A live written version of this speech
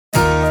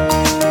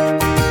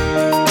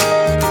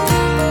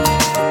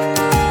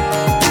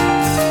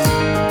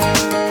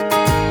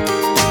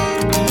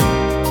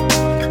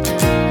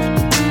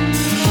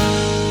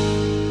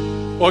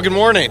Well, good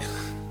morning.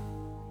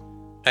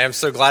 I am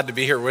so glad to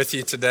be here with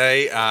you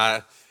today.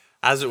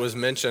 As it was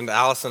mentioned,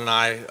 Allison and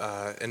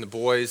I and the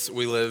boys,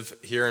 we live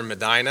here in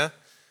Medina.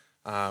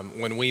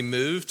 When we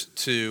moved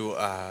to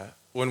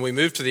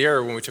the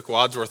area, when we took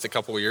Wadsworth a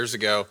couple of years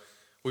ago,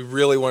 we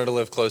really wanted to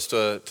live close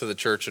to the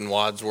church in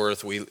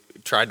Wadsworth. We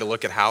tried to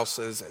look at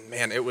houses, and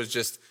man, it was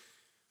just,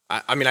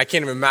 I can't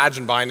even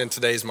imagine buying in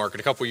today's market.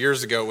 A couple of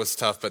years ago it was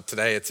tough, but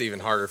today it's even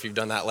harder. If you've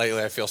done that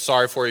lately, I feel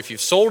sorry for you. If you've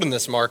sold in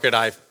this market,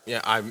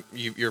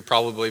 you're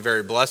probably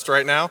very blessed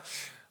right now.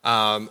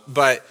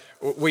 But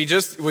we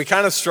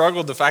kind of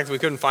struggled the fact that we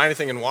couldn't find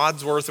anything in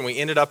Wadsworth, and we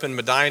ended up in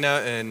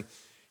Medina. And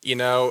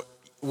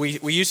we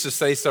used to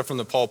say stuff from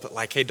the pulpit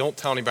like, "Hey, don't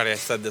tell anybody I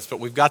said this,"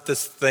 but we've got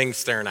this thing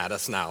staring at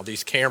us now,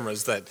 these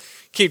cameras that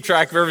keep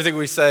track of everything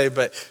we say.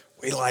 But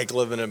we like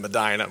living in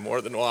Medina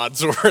more than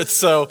Wadsworth,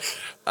 so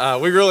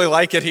we really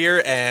like it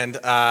here. And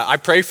I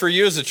pray for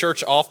you as a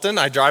church often.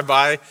 I drive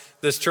by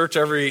this church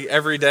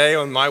every day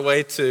on my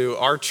way to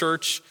our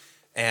church,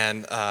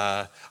 and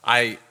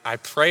I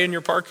pray in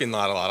your parking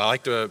lot a lot. I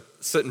like to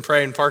sit and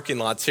pray in parking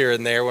lots here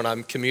and there when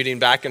I'm commuting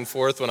back and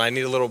forth when I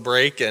need a little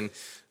break. And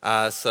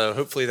so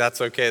hopefully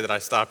that's okay that I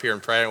stop here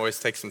and pray. I always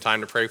take some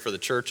time to pray for the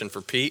church and for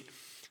Pete.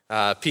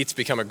 Pete's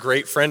become a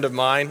great friend of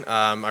mine.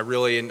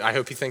 I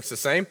hope he thinks the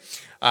same.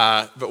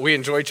 But we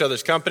enjoy each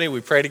other's company.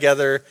 We pray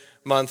together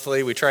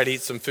monthly. We try to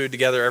eat some food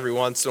together every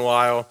once in a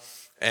while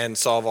and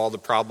solve all the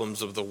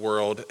problems of the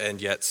world,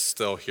 and yet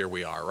still here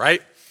we are,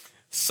 right?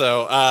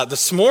 So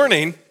this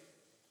morning,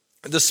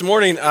 we're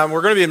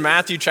going to be in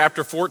Matthew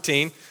chapter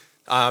 14.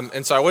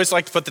 And so I always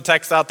like to put the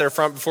text out there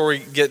front before we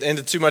get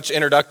into too much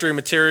introductory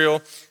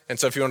material. And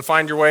so if you want to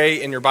find your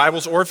way in your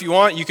Bibles, or if you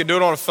want, you could do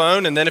it on a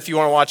phone. And then if you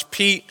want to watch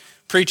Pete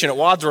preaching at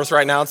Wadsworth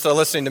right now instead of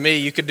listening to me,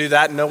 you could do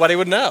that and nobody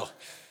would know.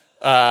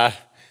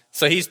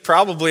 So he's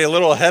probably a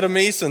little ahead of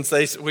me since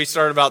we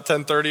started about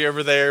 10:30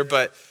 over there.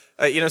 But,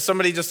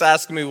 somebody just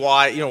asked me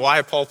why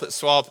a pulpit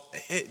swap.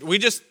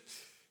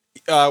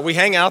 We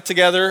hang out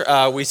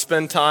together. We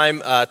spend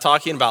time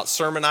talking about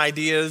sermon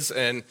ideas.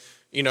 And,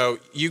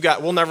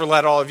 we'll never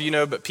let all of you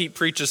know, but Pete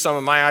preaches some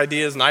of my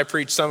ideas and I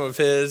preach some of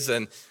his.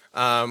 And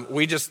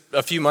we just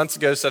a few months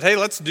ago said, hey,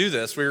 let's do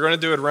this. We were going to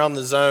do it around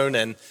the zone,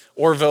 and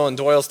Orville and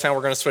Doylestown,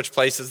 we're going to switch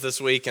places this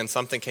week, and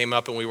something came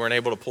up and we weren't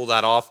able to pull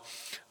that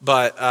off.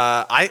 But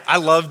I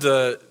love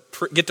to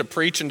get to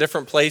preach in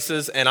different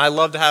places, and I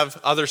love to have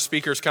other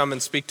speakers come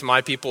and speak to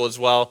my people as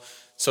well.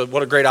 So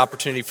what a great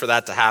opportunity for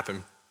that to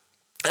happen.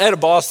 I had a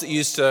boss that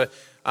used to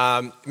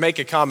make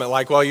a comment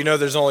like, well,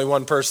 there's only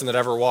one person that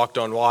ever walked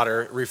on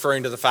water,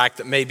 referring to the fact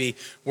that maybe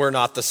we're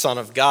not the Son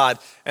of God.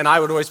 And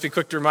I would always be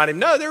quick to remind him,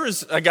 no, there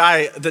was a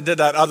guy that did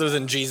that other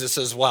than Jesus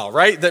as well,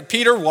 right? That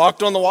Peter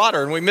walked on the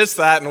water, and we miss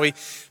that. And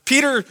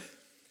Peter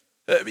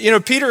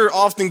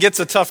often gets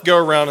a tough go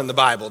around in the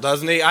Bible,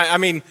 doesn't he?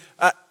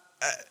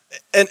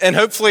 And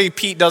hopefully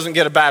Pete doesn't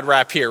get a bad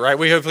rap here, right?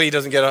 Hopefully he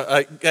doesn't get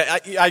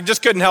I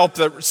just couldn't help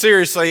that.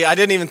 Seriously, I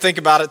didn't even think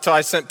about it till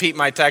I sent Pete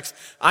my text.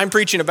 I'm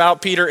preaching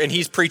about Peter and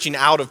he's preaching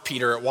out of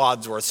Peter at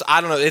Wadsworth. So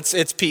I don't know,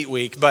 it's Pete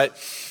week, but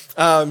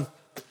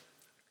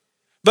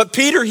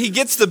Peter, he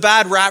gets the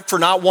bad rap for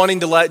not wanting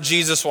to let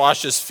Jesus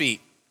wash his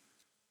feet.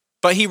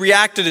 But he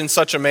reacted in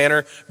such a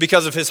manner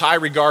because of his high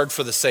regard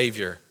for the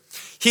Savior.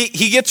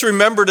 He gets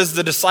remembered as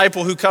the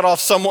disciple who cut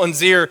off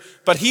someone's ear,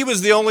 but he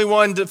was the only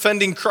one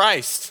defending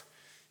Christ.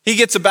 He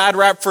gets a bad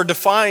rap for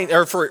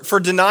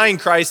denying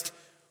Christ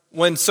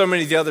when so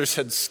many of the others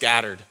had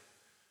scattered.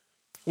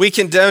 We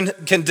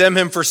condemn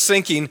him for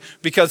sinking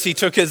because he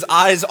took his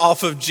eyes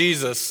off of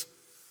Jesus,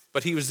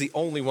 but he was the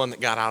only one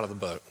that got out of the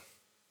boat.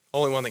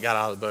 Only one that got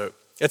out of the boat.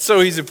 It's so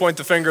easy to point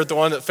the finger at the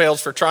one that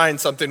fails for trying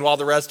something while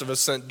the rest of us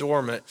sit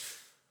dormant,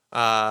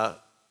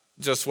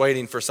 just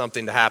waiting for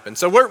something to happen.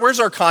 So where's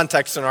our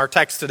context in our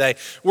text today?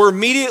 We're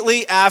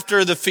immediately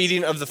after the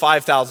feeding of the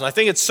 5,000. I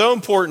think it's so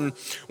important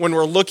when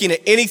we're looking at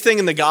anything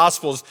in the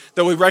Gospels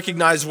that we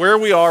recognize where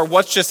we are,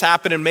 what's just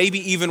happened, and maybe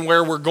even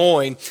where we're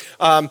going.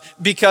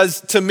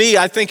 Because to me,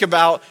 I think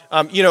about,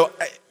 I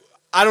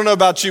don't know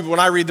about you, but when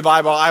I read the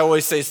Bible, I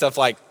always say stuff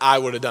like, I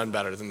would have done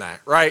better than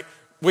that, right?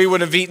 We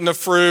wouldn't have eaten the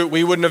fruit.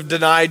 We wouldn't have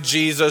denied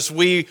Jesus.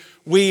 We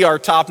are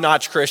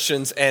top-notch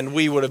Christians, and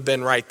we would have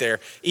been right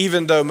there,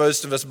 even though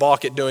most of us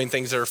balk at doing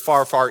things that are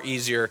far, far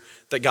easier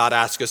that God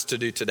asks us to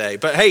do today.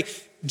 But hey,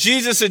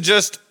 Jesus had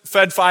just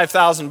fed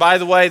 5,000. By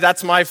the way,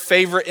 that's my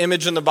favorite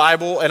image in the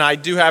Bible, and I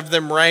do have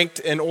them ranked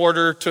in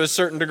order to a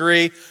certain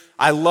degree.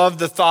 I love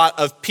the thought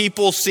of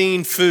people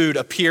seeing food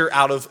appear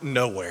out of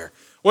nowhere.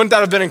 Wouldn't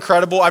that have been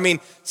incredible?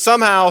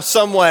 Somehow,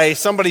 some way,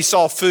 somebody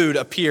saw food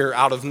appear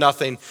out of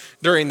nothing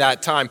during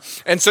that time.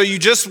 And so you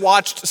just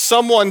watched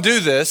someone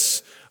do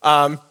this,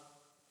 who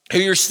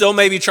you're still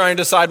maybe trying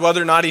to decide whether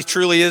or not he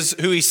truly is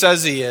who he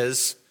says he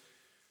is.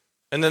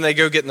 And then they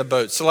go get in the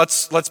boat. So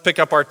let's pick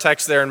up our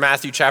text there in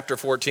Matthew chapter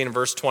 14 and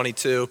verse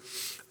 22.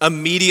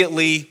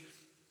 Immediately,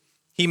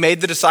 he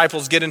made the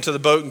disciples get into the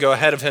boat and go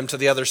ahead of him to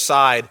the other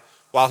side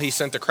while he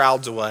sent the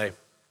crowds away.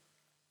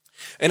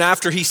 And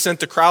after he sent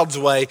the crowds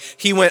away,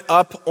 he went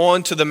up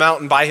onto the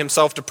mountain by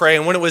himself to pray.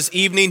 And when it was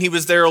evening, he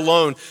was there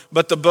alone.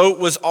 But the boat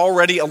was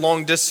already a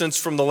long distance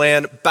from the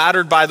land,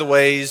 battered by the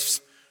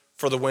waves,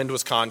 for the wind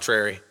was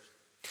contrary.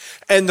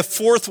 And the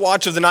fourth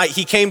watch of the night,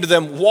 he came to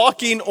them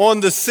walking on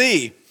the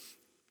sea.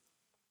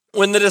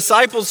 When the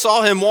disciples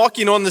saw him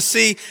walking on the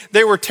sea,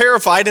 they were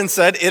terrified and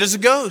said, "It is a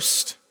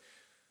ghost."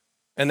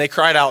 And they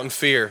cried out in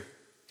fear.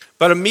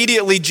 But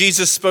immediately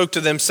Jesus spoke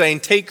to them, saying,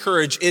 "Take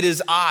courage, it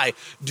is I.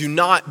 Do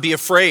not be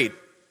afraid."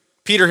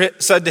 Peter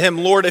said to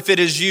him, "Lord, if it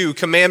is you,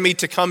 command me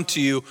to come to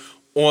you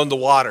on the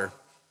water."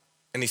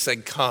 And he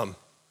said, "Come."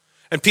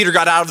 And Peter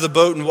got out of the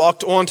boat and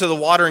walked onto the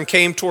water and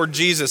came toward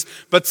Jesus.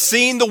 But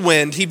seeing the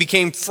wind, he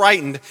became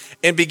frightened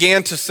and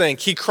began to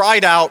sink. He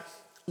cried out,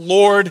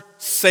 "Lord,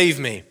 save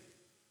me."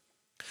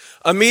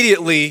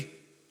 Immediately,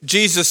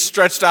 Jesus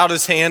stretched out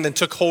his hand and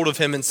took hold of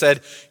him and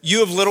said, "You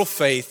have little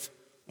faith,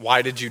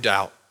 why did you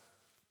doubt?"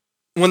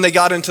 When they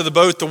got into the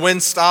boat, the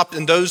wind stopped,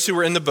 and those who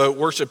were in the boat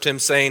worshiped him,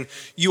 saying,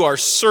 "You are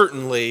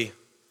certainly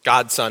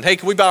God's son." Hey,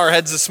 can we bow our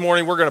heads this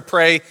morning? We're going to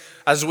pray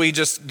as we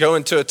just go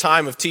into a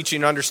time of teaching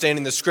and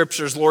understanding the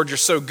scriptures. Lord, you're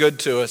so good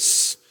to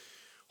us.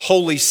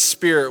 Holy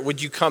Spirit,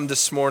 would you come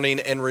this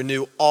morning and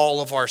renew all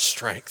of our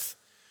strength?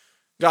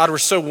 God, we're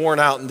so worn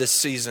out in this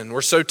season.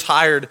 We're so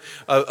tired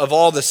of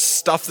all the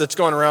stuff that's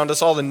going around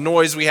us, all the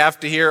noise we have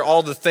to hear,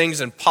 all the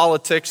things in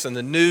politics and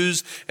the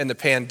news and the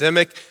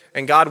pandemic.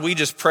 And God, we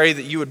just pray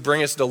that you would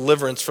bring us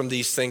deliverance from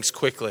these things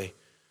quickly.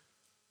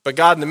 But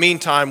God, in the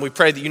meantime, we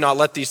pray that you not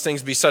let these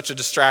things be such a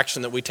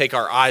distraction that we take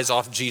our eyes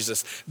off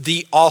Jesus,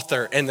 the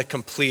author and the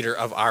completer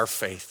of our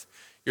faith.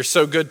 You're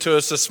so good to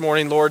us this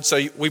morning, Lord,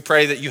 so we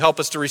pray that you help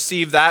us to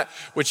receive that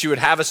which you would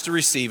have us to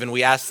receive, and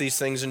we ask these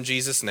things in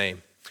Jesus'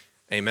 name.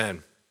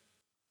 Amen.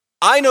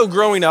 I know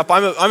growing up,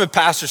 I'm a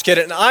pastor's kid,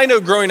 and I know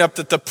growing up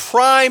that the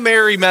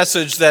primary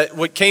message that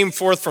what came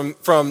forth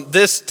from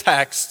this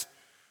text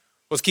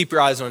was keep your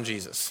eyes on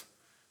Jesus.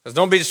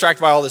 Don't be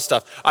distracted by all this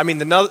stuff. I mean,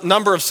 the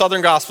number of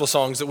Southern gospel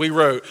songs that we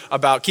wrote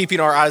about keeping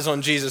our eyes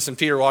on Jesus and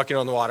Peter walking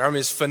on the water, I mean,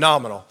 it's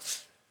phenomenal.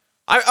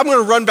 I'm going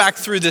to run back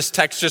through this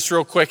text just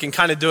real quick and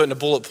kind of do it in a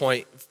bullet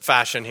point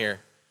fashion here.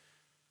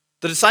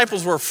 The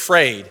disciples were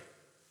afraid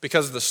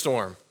because of the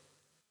storm.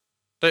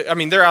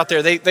 They're out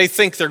there. They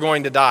think they're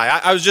going to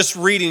die. I was just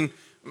reading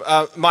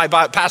my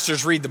Bible.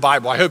 Pastors read the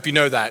Bible. I hope you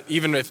know that,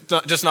 even if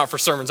just not for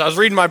sermons. I was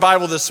reading my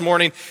Bible this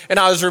morning, and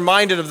I was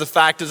reminded of the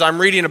fact as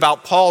I'm reading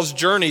about Paul's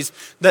journeys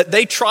that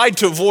they tried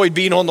to avoid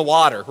being on the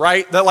water,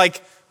 right? That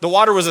like the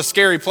water was a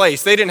scary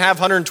place. They didn't have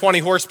 120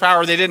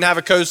 horsepower. They didn't have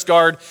a Coast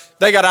Guard.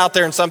 They got out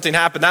there and something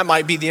happened. That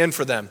might be the end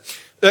for them.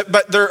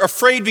 But they're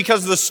afraid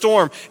because of the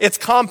storm. It's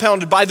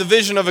compounded by the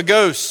vision of a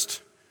ghost.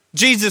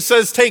 Jesus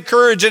says, "Take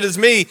courage, it is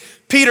me."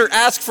 Peter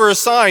asked for a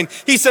sign.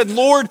 He said,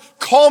 "Lord,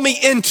 call me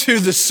into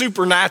the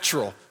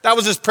supernatural." That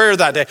was his prayer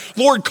that day.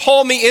 "Lord,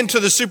 call me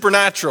into the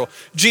supernatural."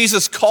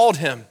 Jesus called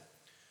him.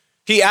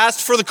 He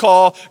asked for the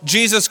call,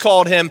 Jesus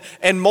called him,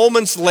 and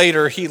moments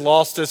later, he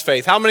lost his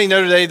faith. How many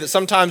know today that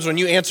sometimes when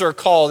you answer a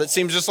call, it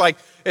seems just like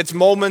it's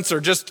moments or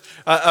just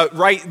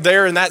right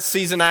there in that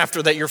season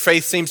after that your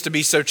faith seems to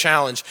be so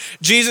challenged.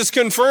 Jesus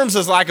confirms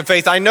his lack of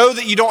faith. "I know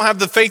that you don't have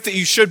the faith that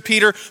you should,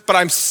 Peter, but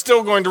I'm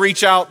still going to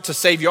reach out to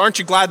save you." Aren't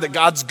you glad that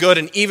God's good,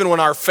 and even when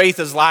our faith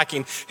is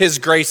lacking, his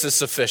grace is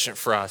sufficient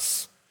for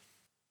us?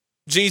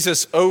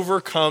 Jesus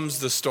overcomes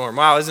the storm.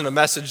 Wow, isn't a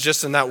message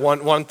just in that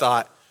one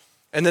thought?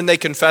 And then they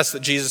confess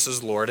that Jesus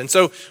is Lord. And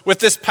so with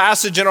this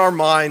passage in our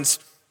minds,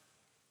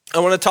 I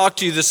want to talk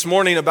to you this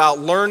morning about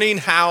learning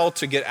how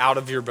to get out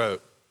of your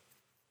boat.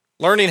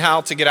 Learning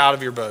how to get out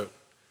of your boat.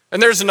 And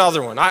there's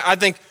another one. I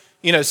think,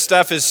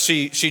 Steph,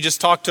 she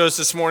just talked to us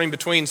this morning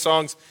between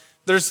songs.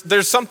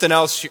 There's something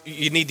else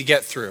you need to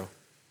get through.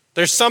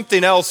 There's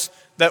something else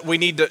that we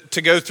need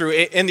to go through.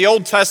 In the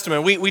Old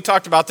Testament, we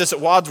talked about this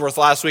at Wadsworth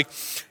last week.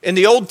 In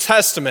the Old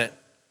Testament,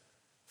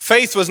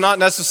 faith was not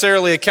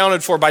necessarily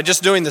accounted for by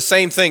just doing the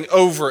same thing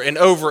over and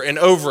over and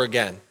over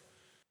again.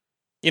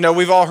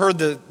 We've all heard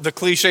the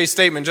cliche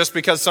statement, just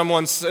because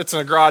someone sits in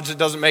a garage, it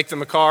doesn't make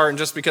them a car, and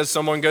just because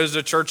someone goes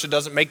to church, it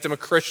doesn't make them a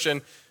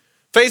Christian.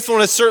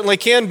 Faithfulness certainly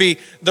can be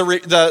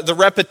the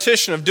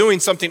repetition of doing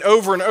something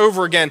over and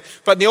over again.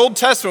 But in the Old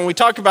Testament, we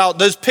talk about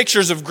those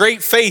pictures of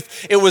great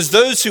faith. It was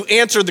those who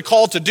answered the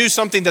call to do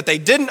something that they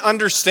didn't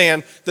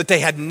understand, that they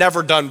had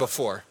never done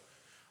before.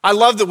 I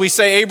love that we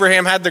say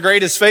Abraham had the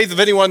greatest faith of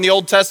anyone in the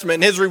Old Testament,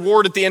 and his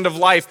reward at the end of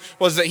life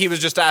was that he was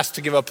just asked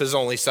to give up his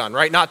only son,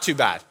 right? Not too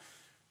bad.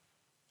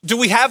 Do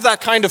we have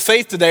that kind of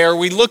faith today? Are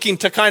we looking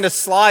to kind of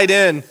slide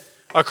in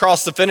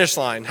across the finish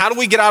line? How do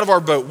we get out of our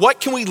boat?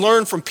 What can we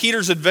learn from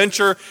Peter's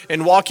adventure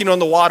in walking on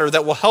the water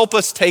that will help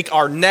us take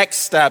our next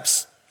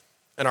steps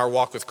in our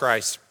walk with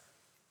Christ?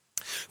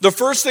 The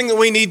first thing that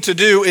we need to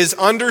do is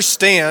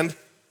understand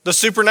the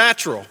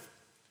supernatural.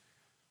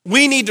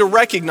 We need to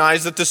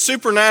recognize that the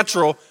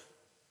supernatural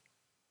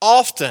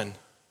often,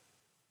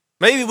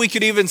 maybe we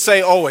could even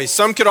say always,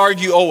 some could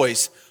argue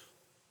always,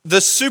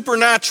 the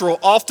supernatural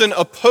often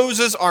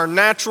opposes our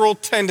natural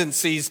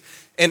tendencies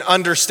and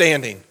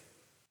understanding.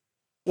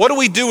 What do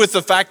we do with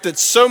the fact that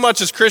so much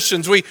as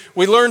Christians, we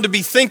learn to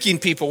be thinking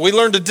people. We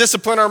learn to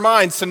discipline our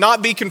minds, to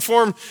not be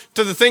conformed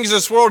to the things of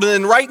this world. And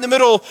then right in the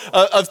middle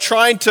of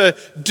trying to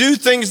do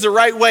things the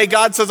right way,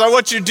 God says, I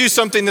want you to do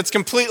something that's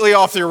completely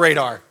off your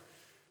radar.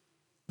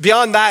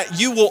 Beyond that,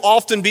 you will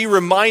often be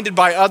reminded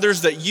by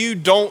others that you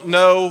don't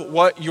know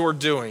what you're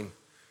doing.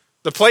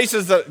 The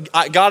places that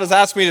God has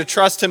asked me to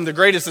trust him the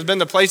greatest has been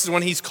the places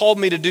when he's called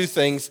me to do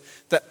things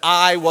that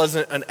I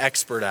wasn't an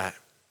expert at.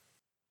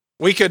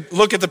 We could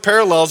look at the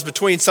parallels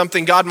between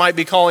something God might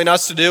be calling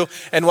us to do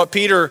and what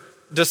Peter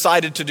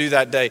decided to do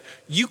that day.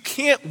 You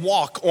can't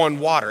walk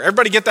on water.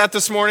 Everybody get that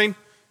this morning?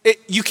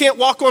 You can't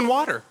walk on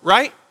water,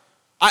 right?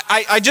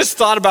 I just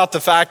thought about the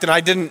fact, and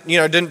I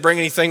didn't bring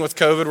anything with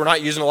COVID. We're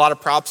not using a lot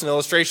of props and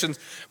illustrations.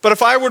 But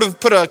if I were to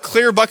put a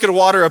clear bucket of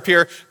water up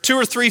here, 2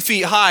 or 3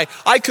 feet high,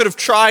 I could have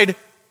tried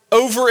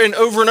over and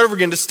over and over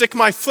again to stick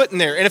my foot in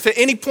there. And if at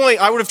any point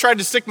I would have tried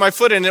to stick my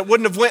foot in and it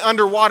wouldn't have went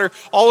underwater,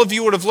 all of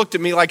you would have looked at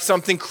me like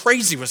something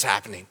crazy was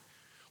happening.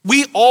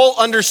 We all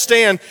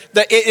understand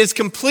that it is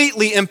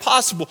completely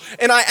impossible.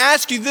 And I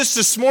ask you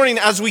this morning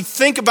as we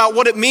think about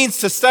what it means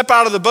to step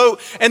out of the boat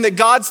and that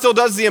God still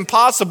does the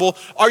impossible,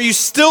 are you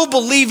still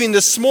believing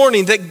this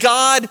morning that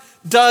God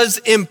does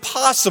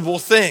impossible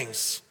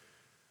things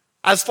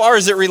as far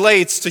as it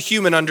relates to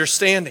human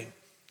understanding?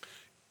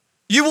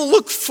 You will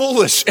look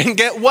foolish and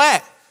get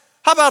wet.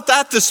 How about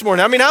that this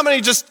morning? I mean, how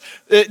many just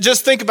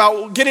think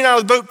about getting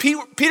out of the boat?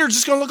 Peter's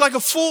just going to look like a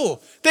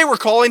fool. They were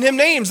calling him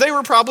names. They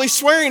were probably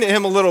swearing at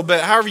him a little bit,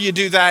 however you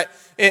do that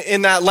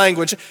in that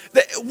language.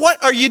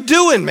 What are you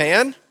doing,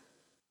 man?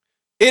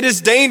 It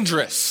is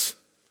dangerous,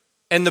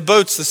 and the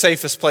boat's the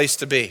safest place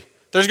to be.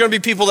 There's going to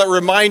be people that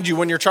remind you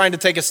when you're trying to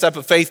take a step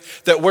of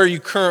faith that where you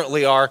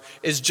currently are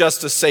is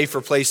just a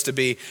safer place to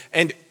be.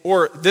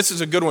 Or this is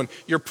a good one,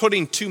 you're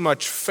putting too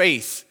much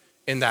faith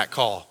in that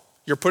call.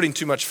 You're putting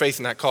too much faith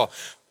in that call.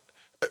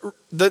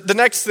 The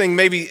next thing,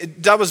 maybe,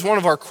 that was one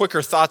of our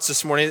quicker thoughts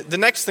this morning. The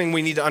next thing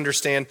we need to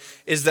understand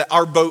is that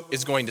our boat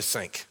is going to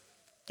sink.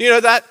 You know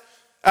that?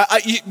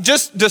 You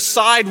just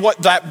decide what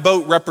that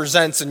boat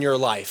represents in your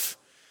life.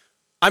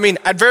 I mean,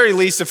 at very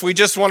least, if we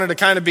just wanted to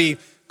kind of be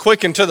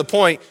quick and to the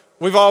point,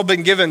 we've all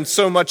been given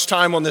so much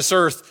time on this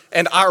earth,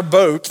 and our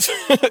boat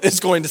is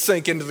going to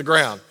sink into the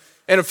ground.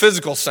 In a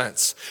physical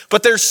sense.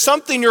 But there's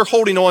something you're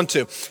holding on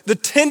to. The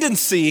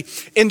tendency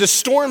in the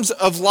storms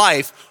of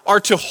life are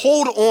to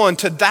hold on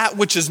to that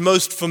which is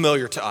most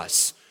familiar to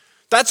us.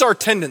 That's our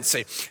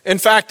tendency. In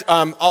fact,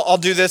 I'll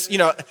do this.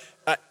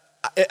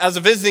 As a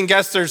visiting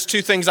guest, there's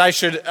 2 things I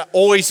should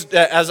always do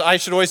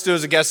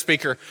as a guest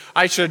speaker.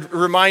 I should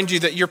remind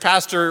you that your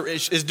pastor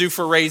is due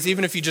for a raise,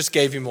 even if you just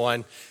gave him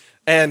one,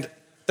 and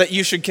that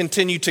you should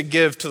continue to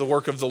give to the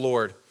work of the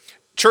Lord.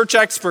 Church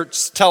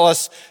experts tell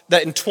us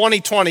that in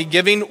 2020,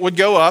 giving would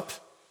go up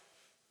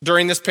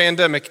during this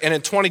pandemic, and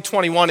in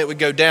 2021, it would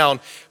go down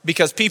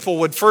because people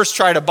would first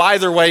try to buy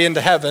their way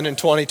into heaven in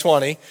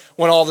 2020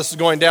 when all this is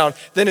going down.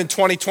 Then in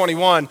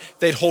 2021,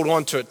 they'd hold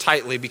on to it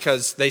tightly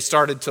because they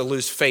started to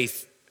lose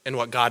faith in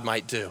what God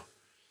might do.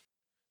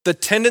 The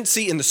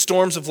tendency in the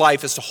storms of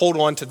life is to hold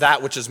on to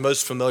that which is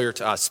most familiar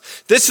to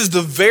us. This is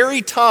the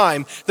very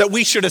time that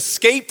we should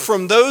escape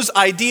from those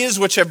ideas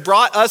which have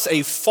brought us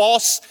a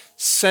false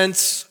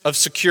sense of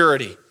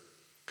security.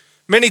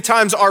 Many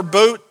times our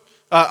boat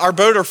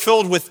are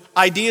filled with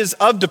ideas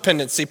of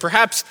dependency.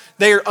 Perhaps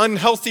they are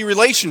unhealthy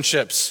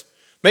relationships.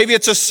 Maybe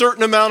it's a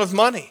certain amount of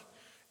money,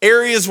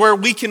 areas where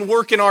we can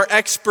work in our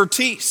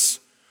expertise,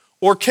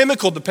 or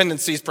chemical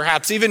dependencies,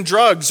 perhaps even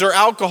drugs or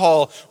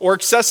alcohol or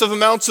excessive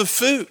amounts of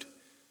food.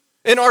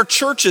 In our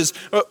churches,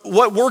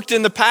 what worked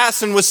in the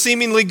past and was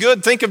seemingly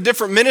good, think of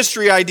different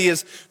ministry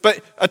ideas,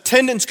 but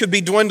attendance could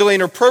be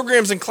dwindling, or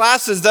programs and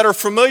classes that are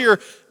familiar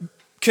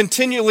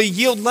continually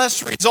yield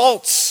less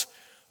results.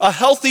 A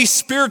healthy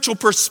spiritual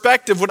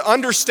perspective would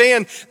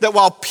understand that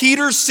while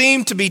Peter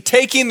seemed to be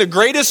taking the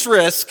greatest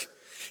risk,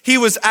 he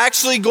was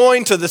actually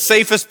going to the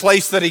safest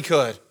place that he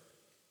could.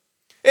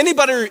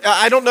 Anybody,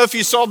 I don't know if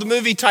you saw the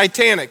movie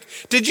Titanic.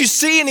 Did you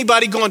see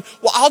anybody going,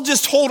 well, I'll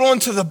just hold on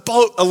to the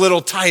boat a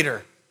little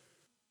tighter?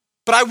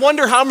 But I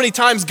wonder how many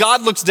times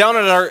God looks down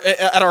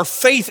at our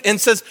faith and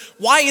says,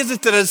 why is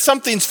it that as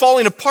something's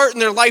falling apart in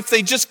their life,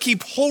 they just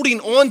keep holding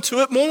on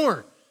to it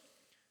more?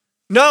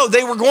 No,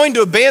 they were going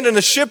to abandon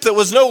a ship that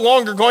was no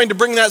longer going to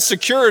bring that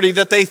security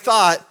that they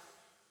thought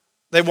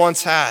they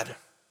once had.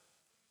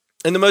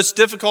 In the most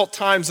difficult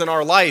times in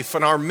our life,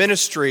 in our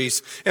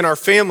ministries, in our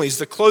families,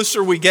 the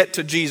closer we get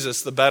to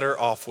Jesus, the better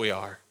off we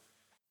are.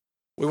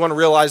 We want to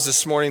realize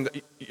this morning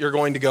that you're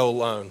going to go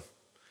alone.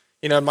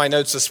 In my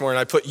notes this morning,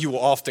 I put, you will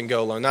often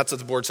go alone. That's what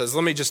the board says.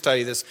 Let me just tell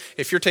you this.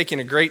 If you're taking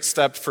a great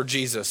step for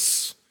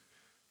Jesus,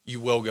 you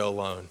will go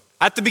alone.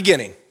 At the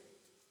beginning.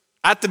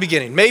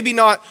 Maybe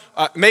not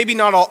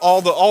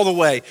all the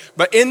way,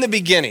 but in the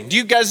beginning. Do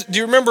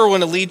you remember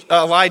when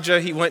Elijah,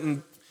 he went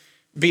and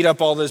beat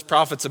up all those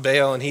prophets of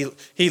Baal, and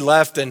he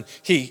left, and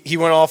he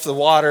went off the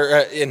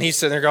water, and he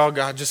said, oh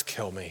God, just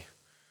kill me.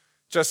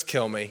 just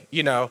kill me.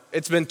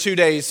 It's been 2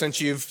 days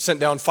since you've sent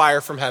down fire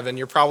from heaven.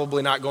 You're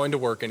probably not going to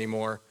work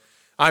anymore.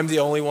 I'm the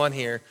only one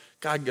here.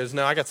 God goes,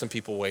 no, I got some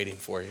people waiting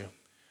for you.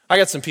 I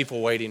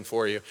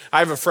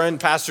have a friend,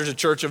 pastors a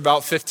church of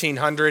about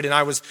 1,500, and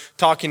I was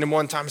talking to him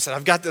one time. I said,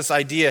 I've got this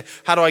idea.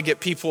 How do I get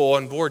people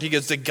on board? He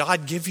goes, did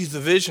God give you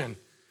the vision?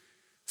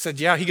 I said,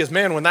 yeah. He goes,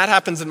 man, when that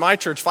happens in my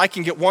church, if I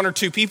can get 1 or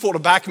 2 people to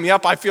back me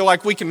up, I feel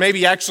like we can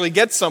maybe actually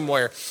get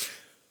somewhere.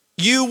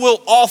 You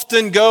will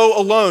often go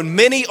alone.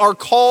 Many are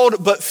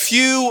called, but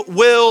few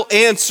will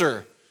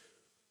answer.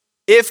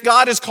 If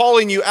God is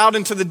calling you out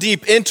into the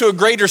deep, into a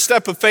greater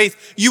step of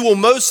faith, you will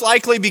most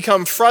likely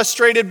become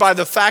frustrated by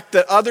the fact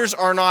that others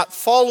are not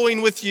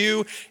following with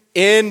you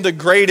in the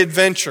great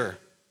adventure,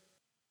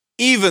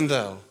 even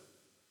though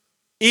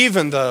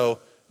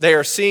they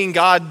are seeing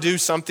God do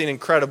something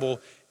incredible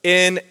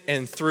in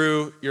and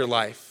through your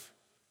life.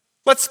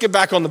 Let's get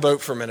back on the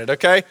boat for a minute,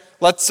 okay?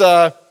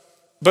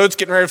 Boat's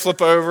getting ready to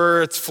flip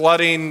over. It's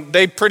flooding.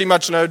 They pretty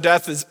much know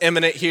death is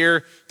imminent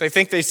here. They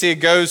think they see a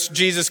ghost.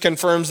 Jesus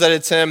confirms that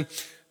it's him.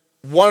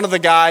 One of the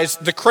guys,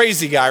 the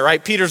crazy guy,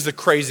 right? Peter's the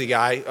crazy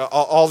guy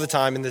all the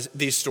time in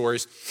these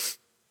stories.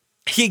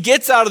 He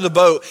gets out of the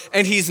boat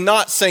and he's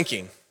not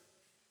sinking.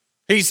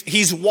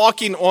 He's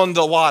walking on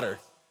the water.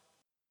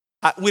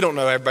 We don't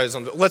know everybody's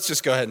on the boat. Let's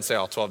just go ahead and say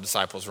all 12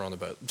 disciples were on the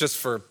boat, just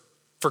for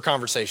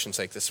conversation's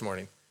sake this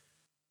morning.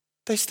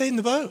 They stayed in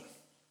the boat.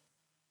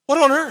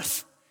 What on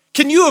earth?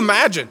 Can you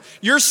imagine?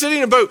 You're sitting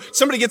in a boat,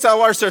 somebody gets out of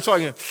the water, starts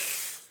talking,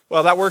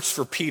 well, that works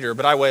for Peter,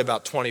 but I weigh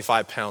about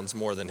 25 pounds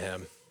more than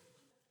him.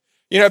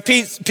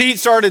 Pete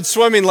started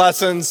swimming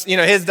lessons.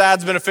 His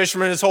dad's been a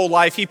fisherman his whole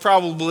life. He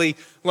probably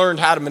learned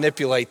how to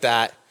manipulate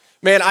that.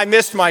 Man, I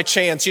missed my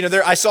chance.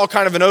 I saw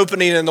kind of an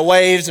opening in the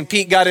waves and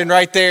Pete got in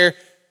right there.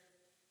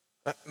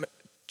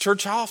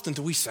 Church, how often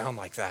do we sound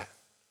like that?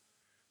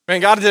 Man,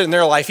 God did it in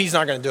their life. He's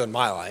not going to do it in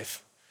my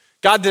life.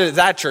 God did it at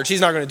that church. He's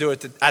not going to do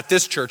it at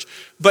this church.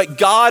 But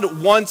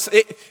God wants,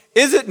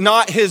 is it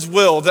not his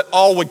will that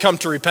all would come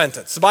to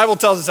repentance? The Bible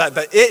tells us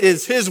that it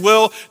is his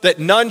will that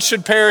none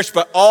should perish,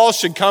 but all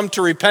should come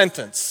to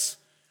repentance.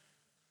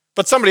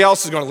 But somebody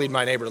else is going to lead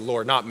my neighbor to the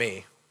Lord, not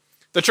me.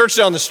 The church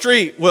down the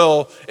street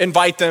will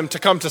invite them to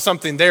come to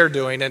something they're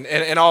doing, and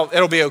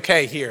it'll be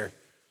okay here.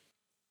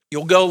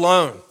 You'll go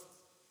alone.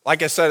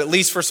 Like I said, at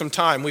least for some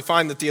time. We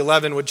find that the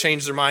 11 would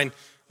change their mind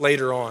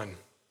later on.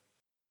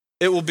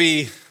 It will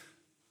be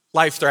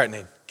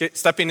life-threatening.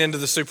 Stepping into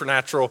the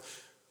supernatural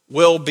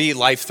will be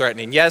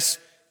life-threatening. Yes,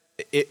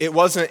 it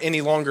wasn't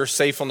any longer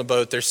safe on the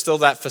boat. There's still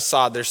that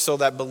facade. There's still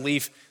that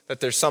belief that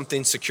there's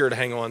something secure to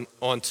hang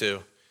on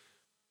to.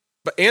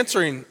 But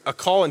answering a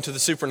call into the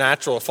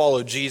supernatural to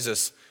follow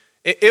Jesus,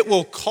 it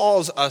will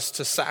cause us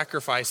to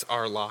sacrifice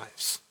our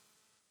lives.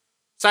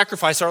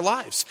 Sacrifice our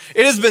lives.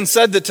 It has been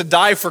said that to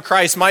die for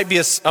Christ might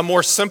be a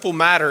more simple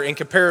matter in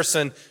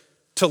comparison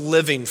to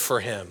living for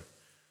him,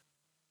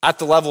 at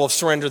the level of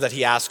surrender that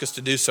he asks us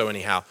to do so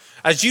anyhow.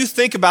 As you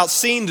think about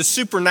seeing the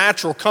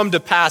supernatural come to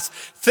pass,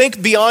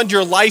 think beyond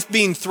your life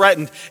being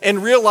threatened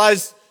and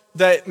realize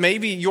that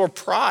maybe your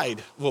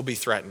pride will be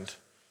threatened.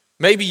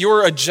 Maybe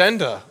your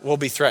agenda will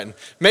be threatened.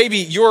 Maybe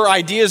your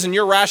ideas and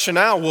your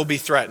rationale will be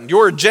threatened.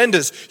 Your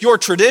agendas, your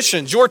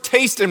traditions, your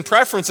taste and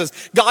preferences.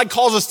 God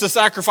calls us to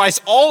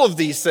sacrifice all of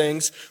these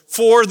things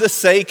for the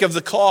sake of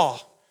the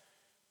call.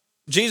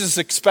 Jesus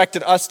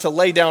expected us to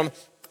lay down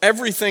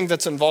everything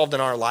that's involved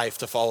in our life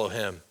to follow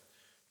him.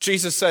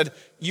 Jesus said,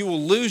 you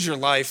will lose your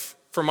life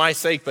for my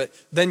sake, but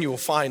then you will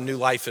find new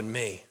life in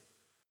me.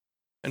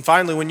 And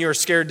finally, when you are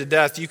scared to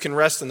death, you can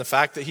rest in the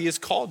fact that he has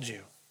called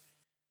you.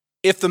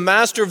 If the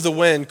master of the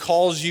wind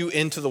calls you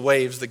into the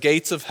waves, the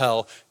gates of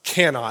hell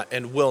cannot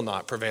and will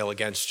not prevail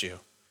against you.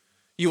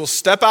 You will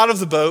step out of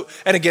the boat,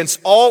 and against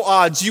all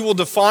odds, you will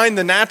define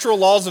the natural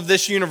laws of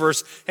this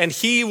universe, and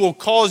he will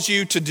cause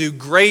you to do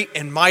great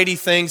and mighty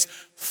things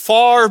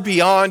far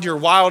beyond your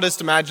wildest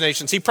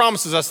imaginations. He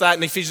promises us that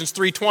in Ephesians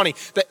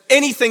 3:20, that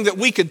anything that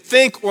we could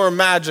think or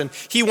imagine,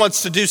 he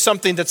wants to do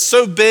something that's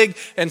so big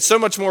and so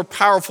much more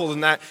powerful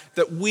than that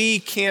we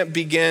can't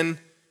begin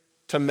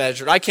to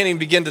measure it. I can't even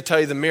begin to tell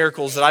you the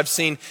miracles that I've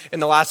seen in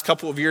the last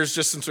couple of years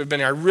just since we've been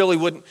here.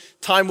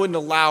 Time wouldn't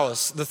allow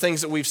us the things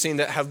that we've seen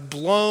that have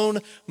blown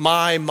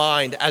my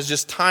mind, as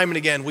just time and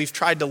again we've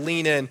tried to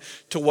lean in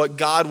to what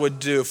God would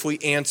do if we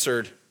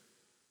answered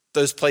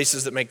those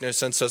places that make no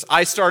sense to us.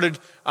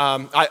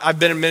 I've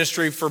been in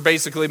ministry for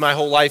basically my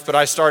whole life, but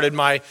I started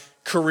my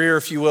career,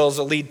 if you will, as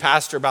a lead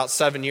pastor about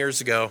 7 years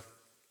ago.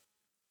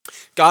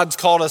 God's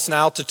called us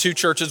now to 2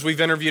 churches. We've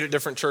interviewed at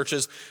different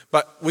churches,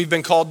 but we've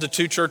been called to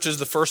 2 churches.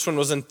 The first one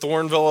was in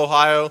Thornville,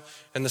 Ohio,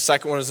 and the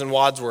second one was in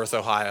Wadsworth,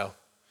 Ohio.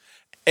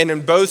 And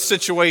in both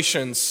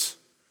situations,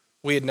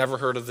 we had never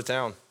heard of the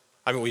town.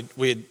 I mean,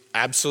 we had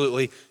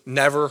absolutely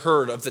never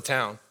heard of the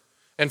town.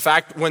 In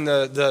fact, when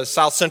the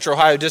South Central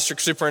Ohio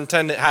District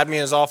Superintendent had me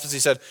in his office, he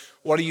said,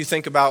 what do you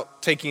think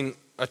about taking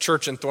a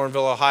church in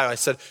Thornville, Ohio? I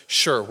said,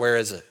 sure, where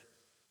is it?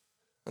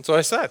 That's what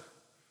I said.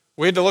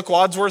 We had to look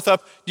Wadsworth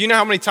up. Do you know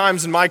how many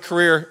times in my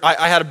career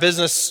I had a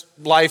business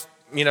life,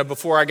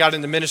 before I got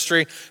into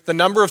ministry, the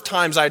number of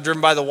times I had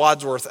driven by the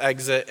Wadsworth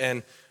exit.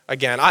 And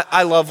again,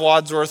 I love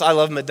Wadsworth, I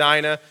love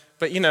Medina,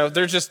 but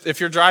if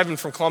you're driving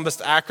from Columbus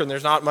to Akron,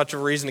 there's not much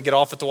of a reason to get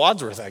off at the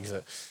Wadsworth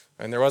exit.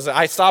 And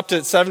I stopped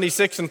at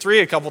 76 and 3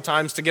 a couple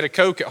times to get a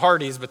Coke at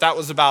Hardee's, but that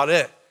was about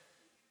it.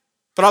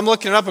 But I'm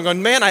looking it up and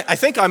going, man, I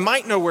think I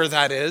might know where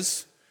that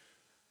is.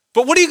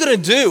 But what are you going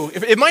to do?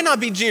 It might not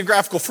be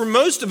geographical. For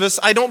most of us,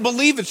 I don't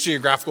believe it's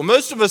geographical.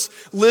 Most of us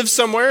live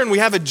somewhere and we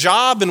have a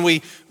job and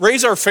we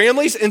raise our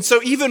families. And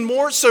so even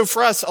more so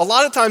for us, a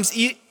lot of times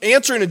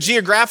answering a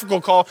geographical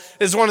call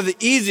is one of the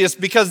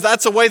easiest because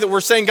that's a way that we're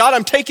saying, God,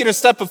 I'm taking a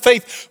step of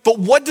faith. But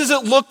what does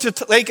it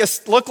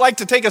look like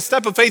to take a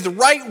step of faith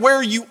right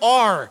where you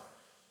are?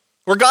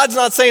 Where God's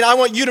not saying, I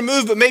want you to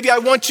move, but maybe I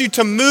want you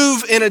to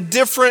move in a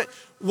different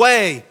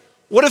way.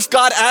 What if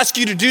God asks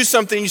you to do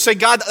something and you say,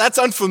 God, that's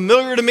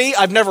unfamiliar to me.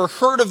 I've never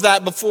heard of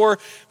that before,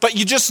 but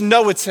you just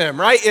know it's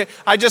him, right?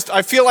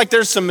 I feel like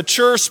there's some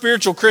mature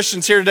spiritual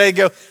Christians here today who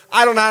go,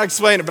 I don't know how to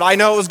explain it, but I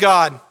know it was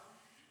God.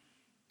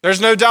 There's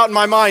no doubt in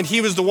my mind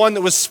he was the one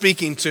that was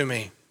speaking to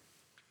me.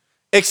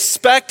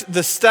 Expect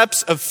the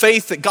steps of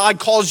faith that God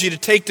calls you to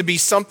take to be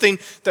something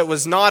that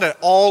was not at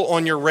all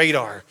on your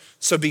radar.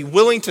 So be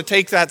willing to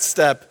take that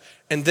step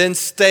and then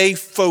stay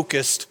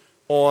focused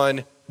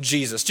on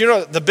Jesus. Do you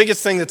know the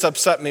biggest thing that's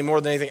upset me more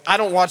than anything? I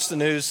don't watch the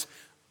news.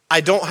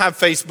 I don't have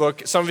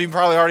Facebook. Some of you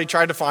probably already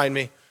tried to find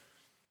me.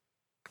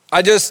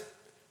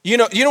 You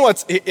know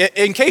what's,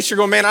 in case you're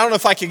going, man, I don't know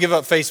if I could give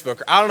up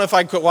Facebook, or I don't know if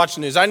I can quit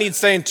watching the news. I need to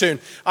stay in tune.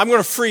 I'm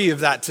going to free you of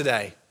that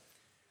today.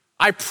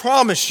 I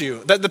promise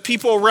you that the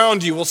people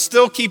around you will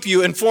still keep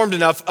you informed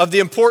enough of the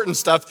important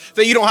stuff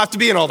that you don't have to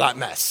be in all that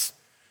mess.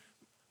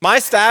 My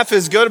staff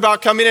is good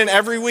about coming in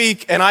every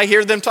week and I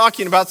hear them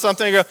talking about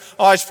something. I go,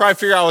 I should probably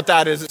figure out what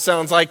that is. It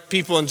sounds like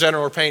people in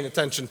general are paying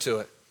attention to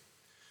it.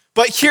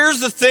 But here's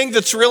the thing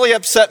that's really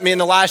upset me in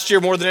the last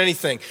year more than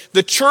anything.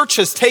 The church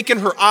has taken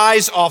her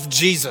eyes off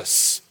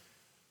Jesus.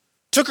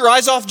 Took her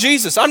eyes off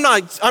Jesus. I'm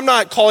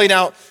not calling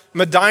out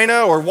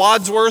Medina or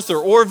Wadsworth or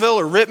Orville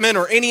or Rittman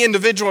or any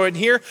individual in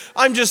here.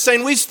 I'm just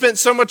saying we've spent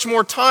so much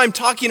more time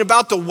talking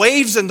about the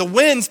waves and the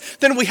winds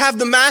than we have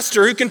the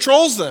master who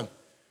controls them.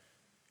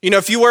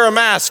 If you wear a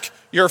mask,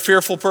 you're a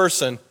fearful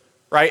person,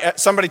 right?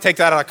 Somebody take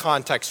that out of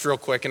context real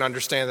quick and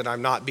understand that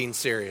I'm not being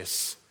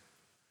serious.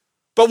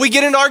 But we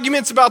get into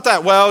arguments about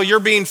that. Well, you're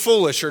being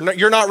foolish, or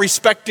you're not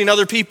respecting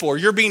other people, or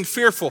you're being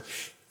fearful.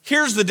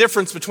 Here's the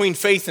difference between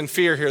faith and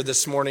fear here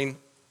this morning,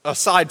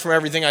 aside from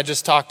everything I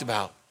just talked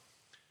about.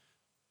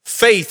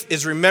 Faith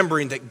is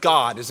remembering that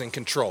God is in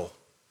control.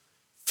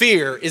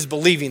 Fear is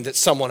believing that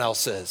someone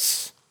else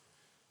is.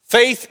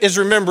 Faith is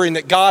remembering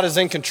that God is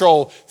in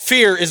control.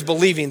 Fear is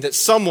believing that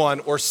someone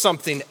or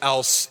something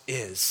else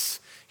is.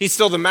 He's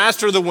still the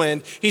master of the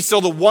wind. He's still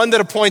the one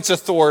that appoints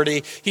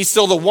authority. He's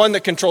still the one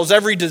that controls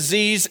every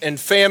disease and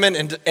famine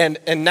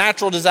and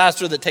natural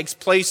disaster that takes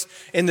place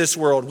in this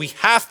world. We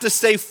have to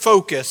stay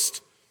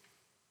focused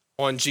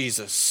on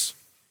Jesus.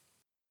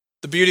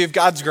 The beauty of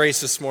God's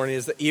grace this morning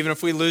is that even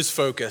if we lose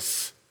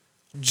focus,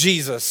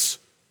 Jesus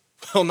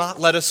will not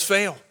let us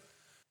fail.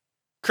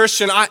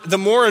 Christian, the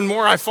more and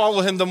more I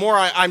follow him, the more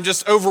I'm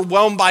just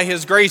overwhelmed by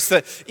his grace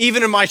that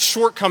even in my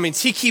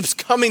shortcomings, he keeps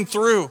coming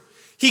through.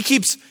 He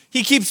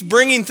keeps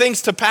bringing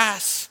things to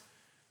pass.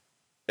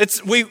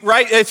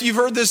 If you've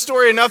heard this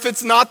story enough,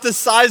 it's not the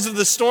size of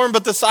the storm,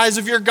 but the size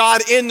of your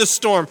God in the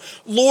storm.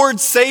 Lord,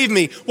 save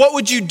me. What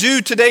would you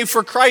do today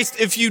for Christ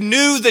if you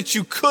knew that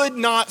you could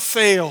not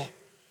fail?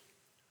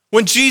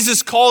 When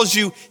Jesus calls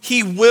you,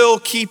 he will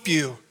keep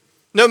you.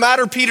 No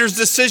matter Peter's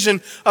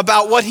decision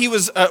about what he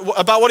was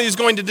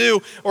going to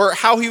do or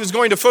how he was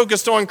going to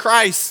focus on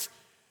Christ,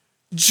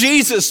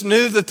 Jesus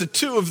knew that the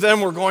two of them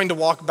were going to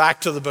walk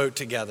back to the boat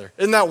together.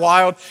 Isn't that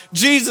wild?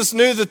 Jesus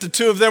knew that the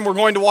two of them were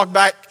going to walk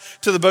back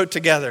to the boat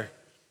together.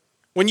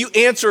 When you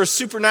answer a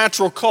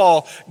supernatural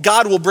call,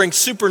 God will bring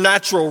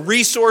supernatural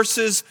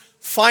resources,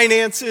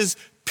 finances,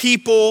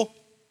 people,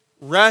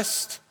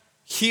 rest,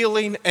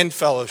 healing, and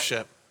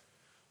fellowship.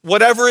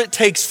 Whatever it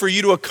takes for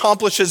you to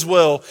accomplish his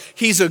will,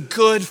 he's a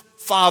good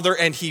father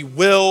and he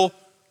will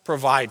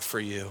provide for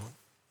you.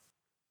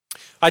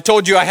 I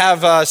told you I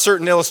have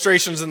certain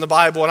illustrations in the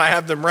Bible and I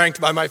have them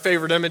ranked by my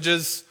favorite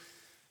images.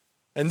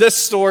 And this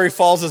story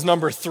falls as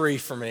number 3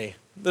 for me.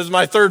 This is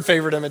my third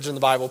favorite image in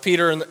the Bible,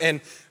 Peter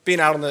and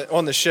being out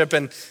on the ship.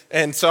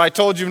 And so I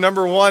told you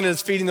number 1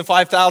 is feeding the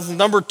 5,000.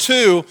 Number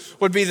 2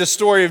 would be the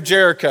story of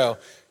Jericho.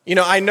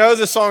 I know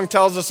the song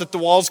tells us that the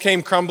walls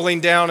came crumbling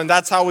down, and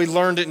that's how we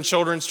learned it in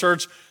children's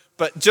church,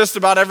 but just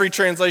about every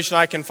translation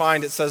I can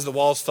find, it says the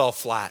walls fell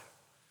flat.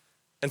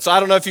 And so I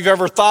don't know if you've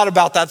ever thought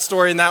about that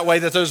story in that way,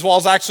 that those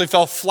walls actually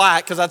fell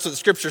flat, because that's what the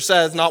scripture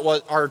says, not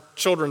what our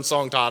children's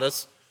song taught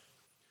us.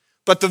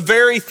 But the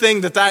very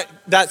thing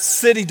that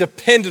city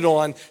depended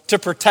on to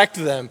protect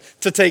them,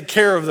 to take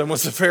care of them,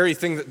 was the very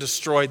thing that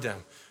destroyed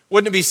them.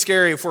 Wouldn't it be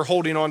scary if we're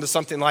holding on to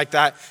something like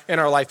that in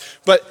our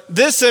life? But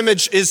this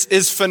image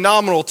is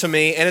phenomenal to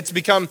me, and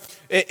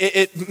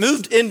it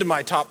moved into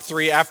my top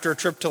 3 after a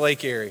trip to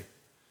Lake Erie.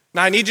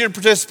 Now I need you to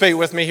participate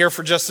with me here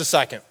for just a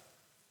second.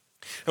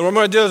 And what I'm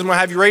going to do is I'm going to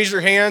have you raise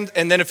your hand,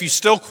 and then if you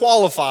still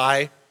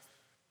qualify,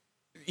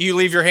 you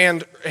leave your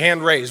hand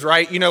raised,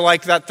 right? You know,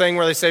 like that thing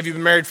where they say if you've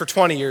been married for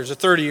 20 years or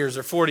 30 years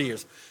or 40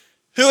 years.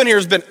 Who in here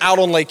has been out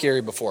on Lake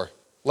Erie before?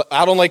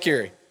 Out on Lake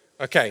Erie.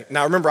 Okay,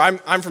 now remember,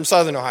 I'm from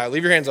Southern Ohio.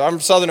 Leave your hands up. I'm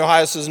from Southern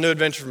Ohio, so this is a new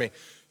adventure for me.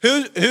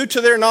 Who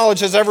to their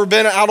knowledge has ever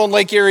been out on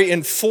Lake Erie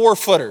in 4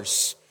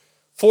 footers?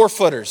 4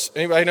 footers.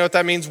 Anybody know what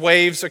that means?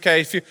 Waves,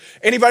 okay.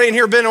 Anybody in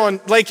here been on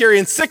Lake Erie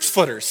in 6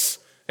 footers?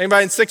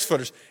 Anybody in 6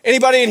 footers?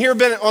 Anybody in here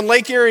been on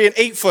Lake Erie in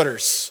 8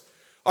 footers?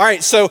 All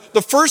right, so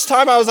the first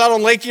time I was out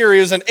on Lake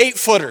Erie was in 8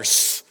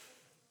 footers.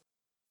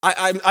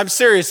 I'm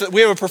serious.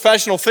 We have a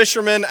professional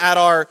fisherman at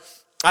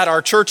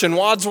our church in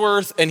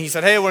Wadsworth, and he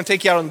said, hey, I want to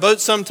take you out on the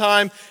boat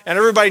sometime. And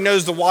everybody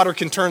knows the water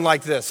can turn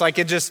like this. Like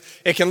it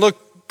can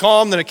look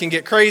calm, then it can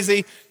get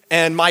crazy.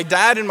 And my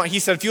dad he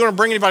said, if you want to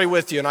bring anybody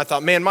with you. And I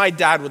thought, man, my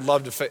dad would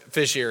love to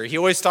fish Erie. He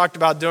always talked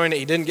about doing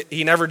it.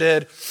 He never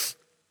did.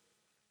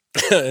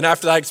 And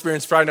after that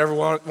experience, probably never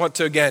want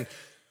to again.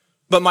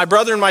 But my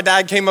brother and my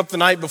dad came up the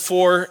night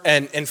before,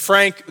 and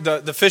Frank,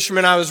 the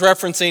fisherman I was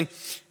referencing,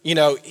 you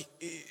know,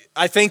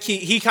 I think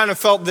he kind of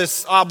felt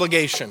this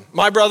obligation.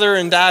 My brother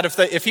and dad,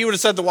 if he would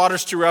have said the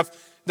water's too rough,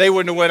 they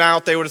wouldn't have went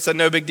out. They would have said,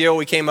 no big deal.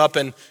 We came up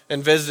and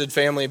visited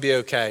family and be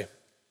okay.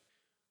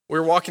 We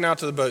were walking out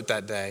to the boat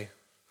that day,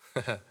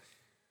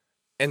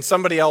 and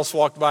somebody else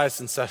walked by us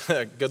and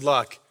said, good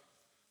luck.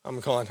 I'm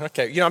going,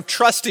 okay. You know, I'm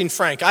trusting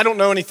Frank. I don't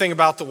know anything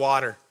about the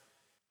water.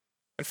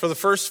 And for the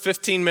first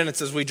 15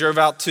 minutes as we drove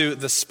out to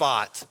the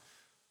spot,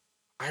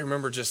 I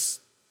remember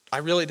I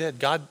really did.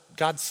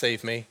 God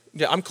saved me.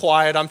 Yeah, I'm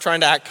quiet. I'm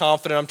trying to act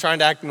confident. I'm trying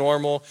to act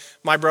normal.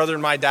 My brother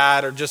and my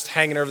dad are just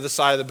hanging over the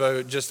side of the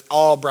boat. Just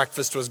all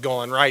breakfast was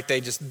gone, right?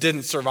 They just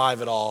didn't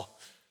survive at all.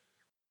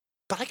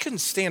 But I couldn't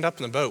stand up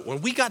in the boat.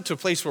 When we got to a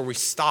place where we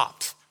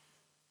stopped,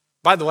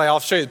 by the way, I'll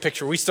show you the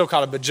picture. We still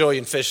caught a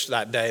bajillion fish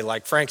that day.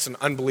 Like Frank's an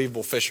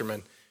unbelievable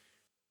fisherman.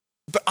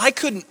 But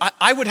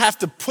I would have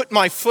to put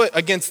my foot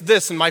against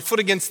this and my foot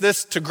against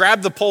this to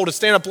grab the pole to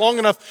stand up long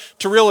enough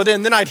to reel it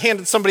in. Then I'd hand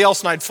it to somebody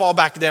else and I'd fall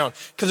back down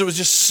because it was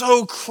just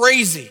so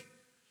crazy.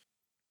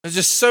 It was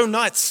just so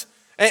nuts.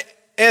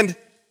 And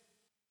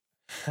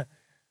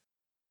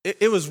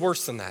it was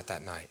worse than that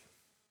night.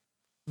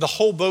 The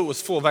whole boat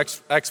was full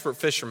of expert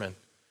fishermen.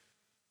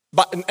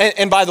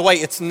 And by the way,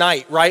 it's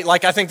night, right?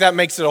 Like I think that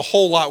makes it a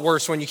whole lot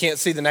worse when you can't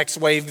see the next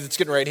wave that's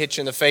getting ready to hit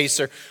you in the face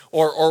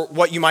or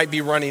what you might be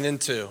running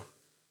into.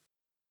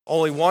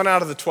 Only 1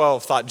 out of the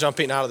 12 thought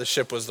jumping out of the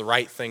ship was the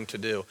right thing to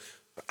do.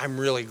 But I'm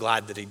really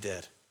glad that he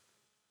did.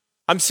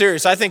 I'm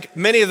serious. I think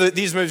many of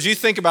these moves, you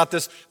think about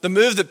this, the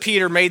move that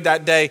Peter made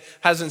that day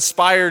has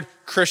inspired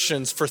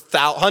Christians for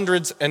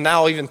hundreds and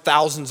now even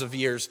thousands of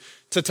years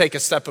to take a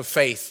step of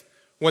faith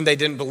when they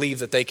didn't believe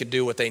that they could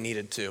do what they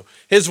needed to.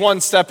 His one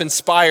step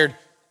inspired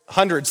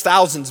hundreds,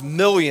 thousands,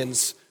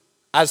 millions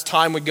as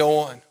time would go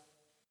on.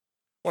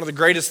 One of the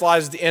greatest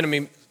lies the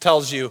enemy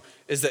tells you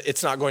is that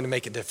it's not going to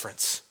make a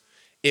difference.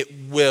 It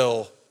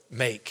will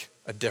make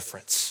a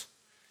difference.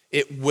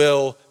 It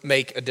will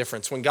make a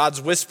difference. When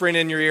God's whispering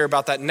in your ear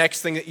about that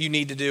next thing that you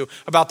need to do,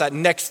 about that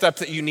next step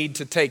that you need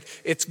to take,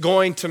 it's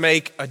going to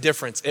make a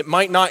difference. It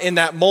might not in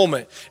that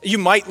moment. You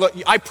might look,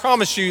 I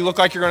promise you look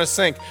like you're going to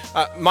sink.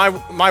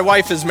 My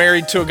wife is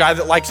married to a guy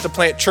that likes to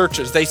plant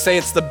churches. They say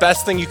it's the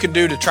best thing you can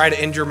do to try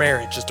to end your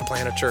marriage is to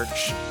plant a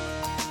church.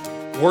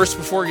 Worse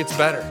before it gets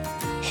better.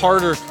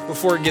 Harder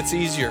before it gets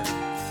easier.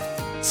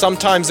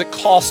 Sometimes it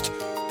costs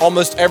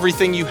almost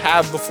everything you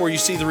have before you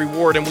see the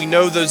reward. And we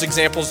know those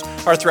examples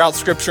are throughout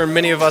Scripture, and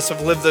many of us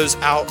have lived those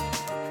out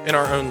in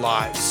our own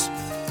lives.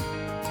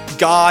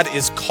 God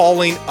is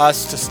calling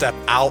us to step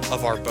out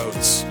of our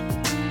boats.